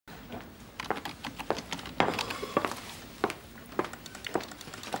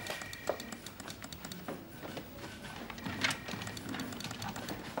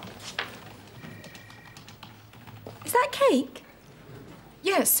that cake?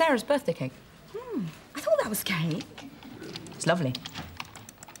 Yeah, it's Sarah's birthday cake. I thought that was cake. It's lovely.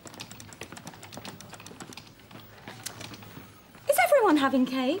 Is everyone having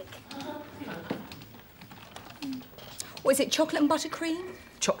cake? Or is it chocolate and buttercream?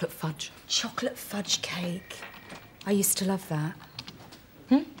 Chocolate fudge. Chocolate fudge cake. I used to love that.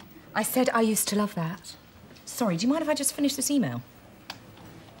 I said I used to love that. Sorry, do you mind if I just finish this email?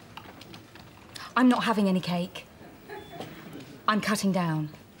 I'm not having any cake. I'm cutting down.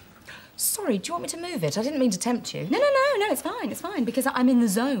 Sorry, do you want me to move it? I didn't mean to tempt you. No, it's fine, because I'm in the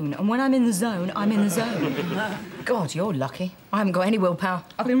zone, and when I'm in the zone, I'm in the zone. God, you're lucky. I haven't got any willpower.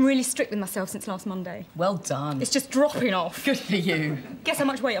 I've been really strict with myself since last Monday. Well done. It's just dropping off. Good for you. Guess how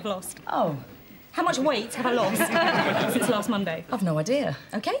much weight I've lost? Oh. How much weight have I lost since last Monday? I've no idea.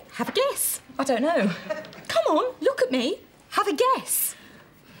 OK, have a guess. I don't know. Come on, look at me. Have a guess.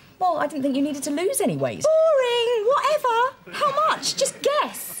 Well, I didn't think you needed to lose any weight. Boring, whatever. How much? Just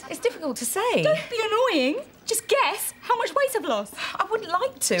guess. It's difficult to say. Don't be annoying. Just guess how much weight I've lost. I wouldn't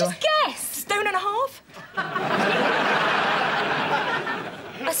like to. Just guess. 1.5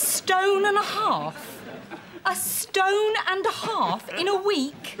 stone. A stone and a half? A stone and a half in a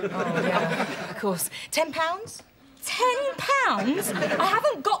week? Oh, yeah, of course. £10? £10? I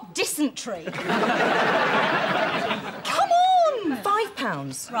haven't got dysentery. Come on!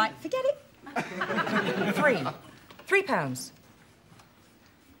 £5. Right, forget it. £3.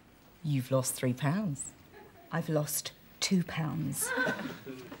 You've lost £3. I've lost £2.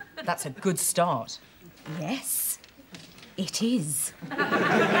 That's a good start. Yes, it is.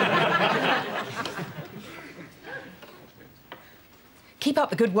 Keep up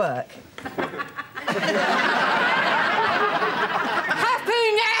the good work.